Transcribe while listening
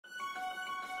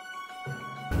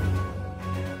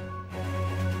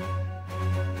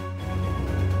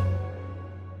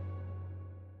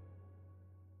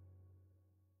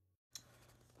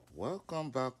Welcome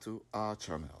back to our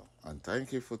channel, and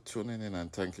thank you for tuning in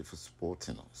and thank you for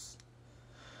supporting us.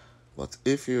 But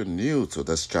if you're new to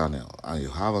this channel and you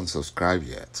haven't subscribed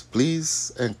yet,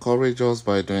 please encourage us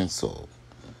by doing so.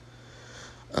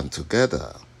 And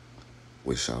together,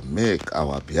 we shall make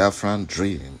our Biafran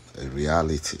dream a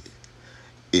reality.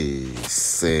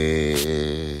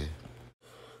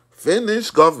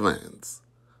 Finnish government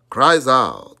cries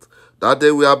out that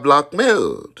they were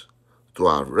blackmailed to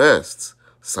arrest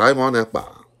Simon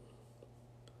Ekpa.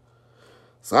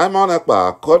 Simon Ekpa,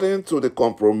 according to the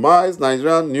compromised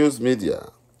Nigerian news media,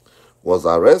 was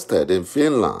arrested in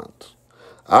Finland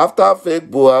after fake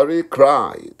BUHARI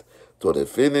cried to the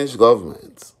Finnish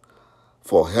government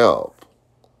for help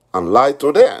and lied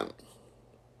to them.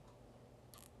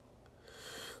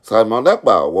 Simon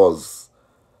Ekpa was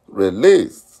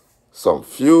released some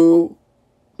few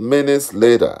minutes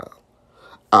later,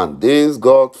 and this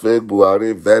got fake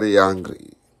BUHARI very angry.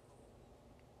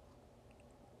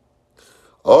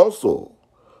 Also,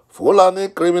 Fulani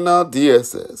criminal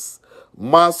DSS,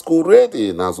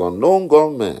 masquerading as unknown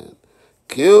gunmen,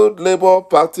 killed Labour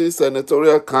Party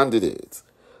senatorial candidate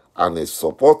and his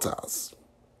supporters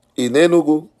in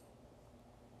Enugu.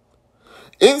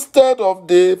 Instead of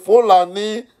the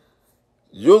Fulani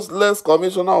useless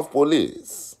commissioner of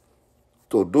police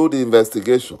to do the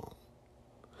investigation,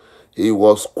 he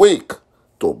was quick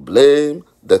to blame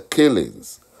the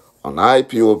killings on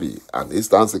IPOB and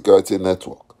Eastern Security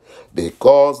Network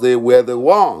because they were the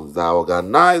ones that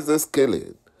organized this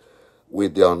killing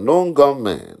with the unknown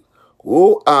gunmen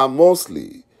who are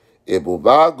mostly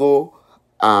Ebubago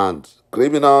and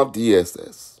criminal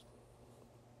DSS.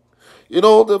 You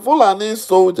know, the Fulani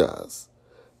soldiers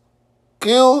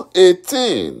killed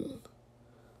 18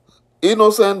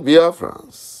 innocent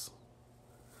Biafrans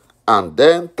and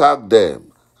then tagged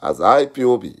them as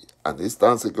IPOB and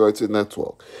Eastern Security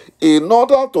Network in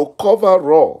order to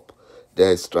cover up the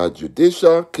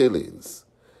extrajudicial killings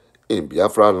in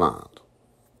Biafra land.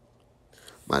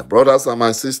 My brothers and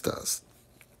my sisters,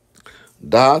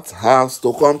 that has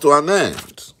to come to an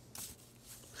end.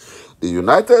 The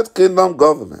United Kingdom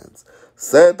government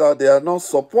said that they are not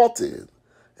supporting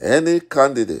any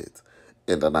candidate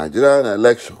in the Nigerian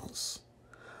elections,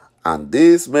 and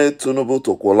this made Tinubu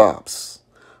to collapse,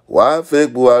 while fake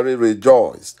BUHARI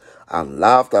rejoiced and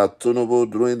laughed at Tinubu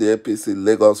during the APC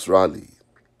Lagos rally.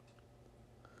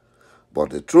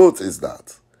 But the truth is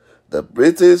that the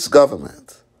British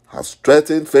government has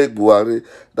threatened fake BUHARI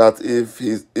that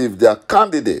if their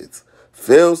candidate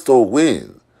fails to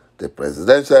win the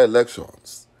presidential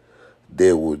elections,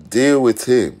 they will deal with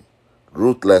him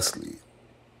ruthlessly.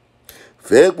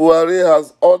 Fake BUHARI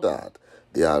has ordered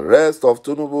the arrest of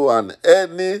Tinubu and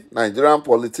any Nigerian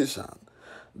politician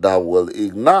that will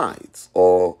ignite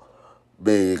or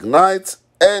may ignite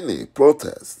any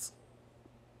protests.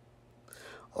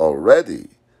 Already,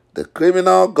 the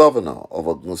criminal governor of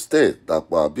Ogun State,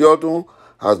 ﷺ,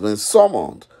 has been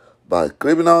summoned by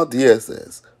criminal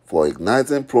DSS for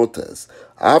igniting protests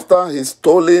after he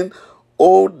stolen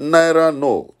old Naira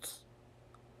notes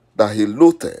that he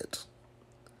looted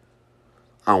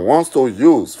and wants to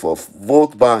use for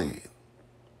vote buying,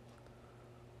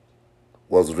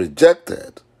 was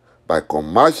rejected by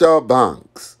commercial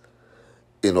banks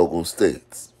in Ogun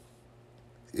State.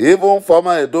 Even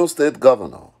former Edo State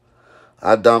Governor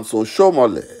Adams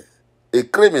Oshomole, a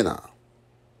criminal,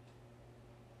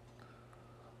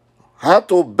 had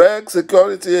to beg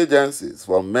security agencies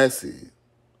for mercy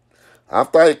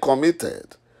after he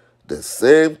committed the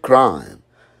same crime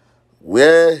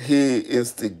where he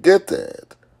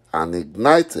instigated and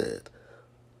ignited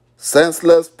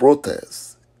senseless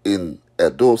protests in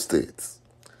Edo State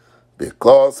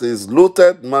because his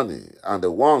looted money and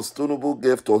the ones Tinubu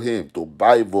gave to him to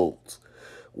buy votes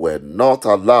were not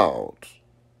allowed.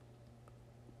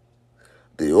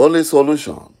 The only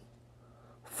solution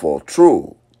for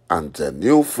true and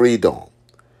genuine freedom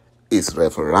is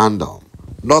referendum,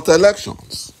 not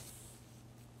elections.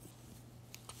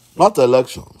 Not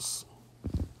elections.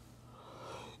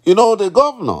 You know, the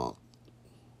governor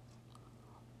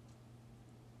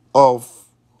of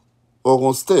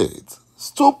Ogun State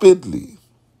stupidly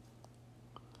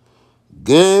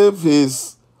gave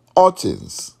his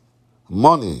urchins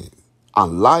money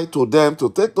and lied to them to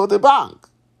take to the bank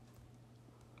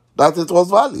that it was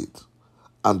valid.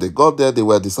 And they got there, they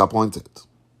were disappointed.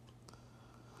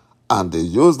 And they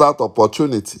used that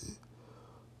opportunity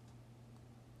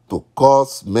to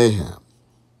cause mayhem.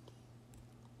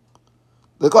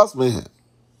 They caused mayhem.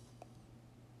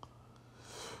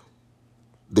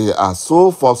 They are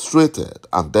so frustrated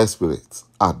and desperate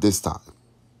at this time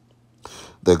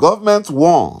The government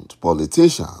warned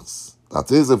politicians,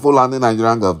 that is the Fulani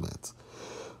Nigerian government,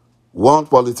 warned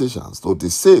politicians to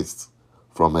desist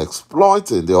from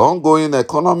exploiting the ongoing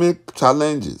economic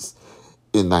challenges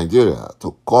in Nigeria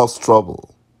to cause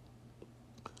trouble.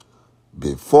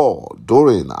 Before,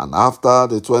 during, and after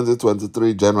the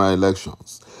 2023 general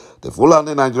elections, the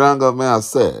Fulani Nigerian government has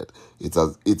said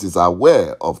it is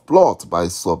aware of plots by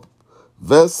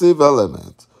subversive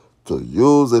elements to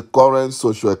use the current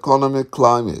socio-economic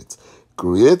climate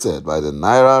created by the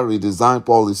Naira redesign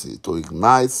policy to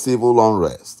ignite civil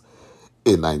unrest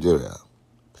in Nigeria.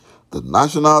 The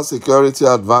National Security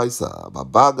Advisor,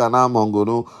 Babagana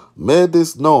Mongono, made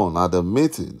this known at the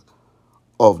meeting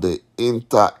of the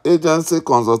Interagency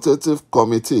Consultative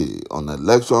Committee on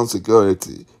Election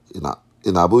Security in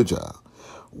Abuja,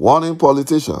 warning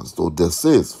politicians to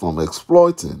desist from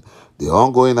exploiting the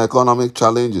ongoing economic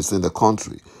challenges in the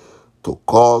country to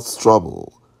cause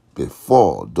trouble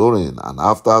before, during, and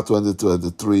after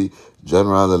 2023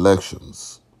 general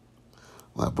elections.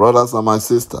 My brothers and my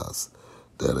sisters,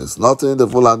 there is nothing the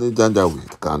Fulani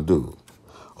Janjaweed can do.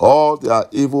 All their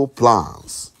evil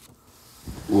plans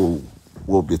will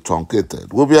be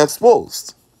truncated, will be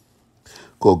exposed.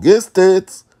 Kogi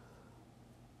State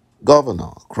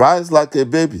governor cries like a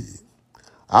baby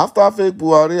after fake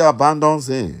BUHARI abandons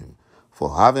him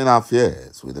for having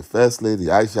affairs with the First Lady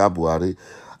Aisha BUHARI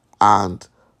and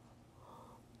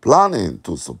planning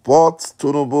to support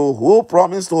Tinubu, who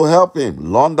promised to help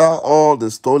him launder all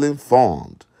the stolen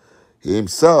funds he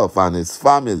himself and his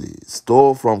family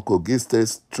stole from Kogi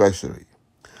State's treasury.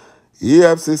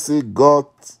 EFCC got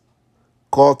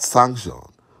court sanction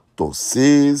to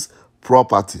seize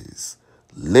properties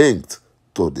linked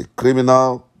to the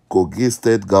criminal Kogi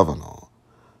State governor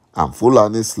and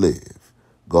Fulani slave,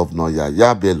 Governor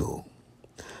Yahaya Bello.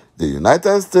 The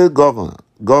United States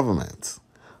government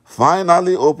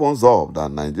finally opens up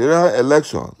that Nigeria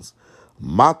elections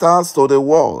matters to the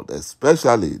world,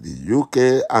 especially the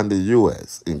UK and the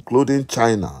US, including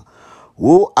China,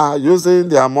 who are using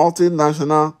their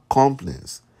multinational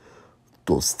companies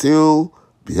to steal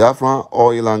Biafra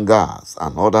oil and gas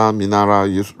and other mineral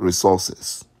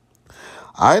resources.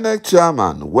 INEC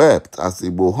chairman wept as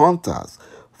Igbo hunters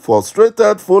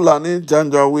frustrated Fulani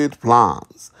Janjaweed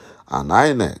plans, and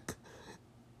INEC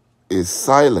is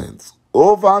silent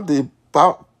over the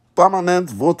permanent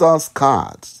voters'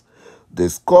 cards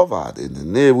discovered in the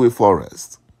Newe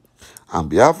forest,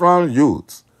 and Biafran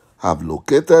youths have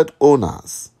located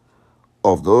owners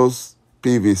of those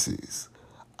PVCs,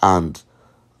 and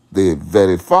they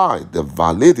verified the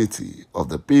validity of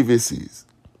the PVCs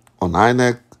on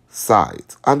INEC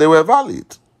site, and they were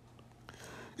valid.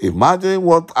 Imagine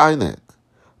what INEC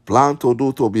planned to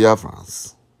do to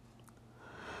Biafrans.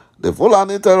 The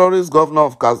Fulani terrorist governor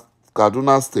of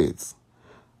Kaduna State,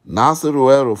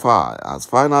 Nasiru El-Rufai, has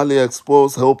finally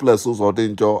exposed Hopeless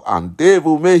Uzodinjo and Dave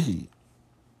Umehi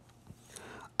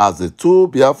as the two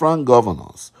Biafran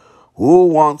governors who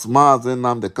want Mazi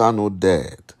Nnamdi Kanu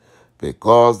dead,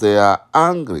 because they are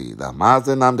angry that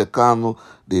Mazi Nnamdi Kanu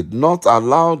did not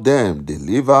allow them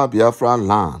deliver Biafran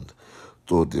land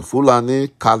to the Fulani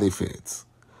Caliphate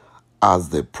as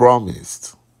they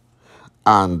promised,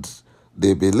 and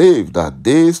they believe that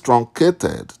they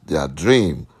truncated their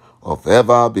dream of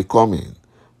ever becoming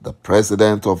the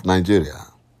president of Nigeria.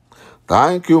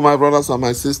 Thank you, my brothers and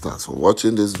my sisters, for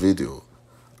watching this video,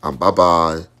 and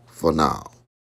bye-bye for now.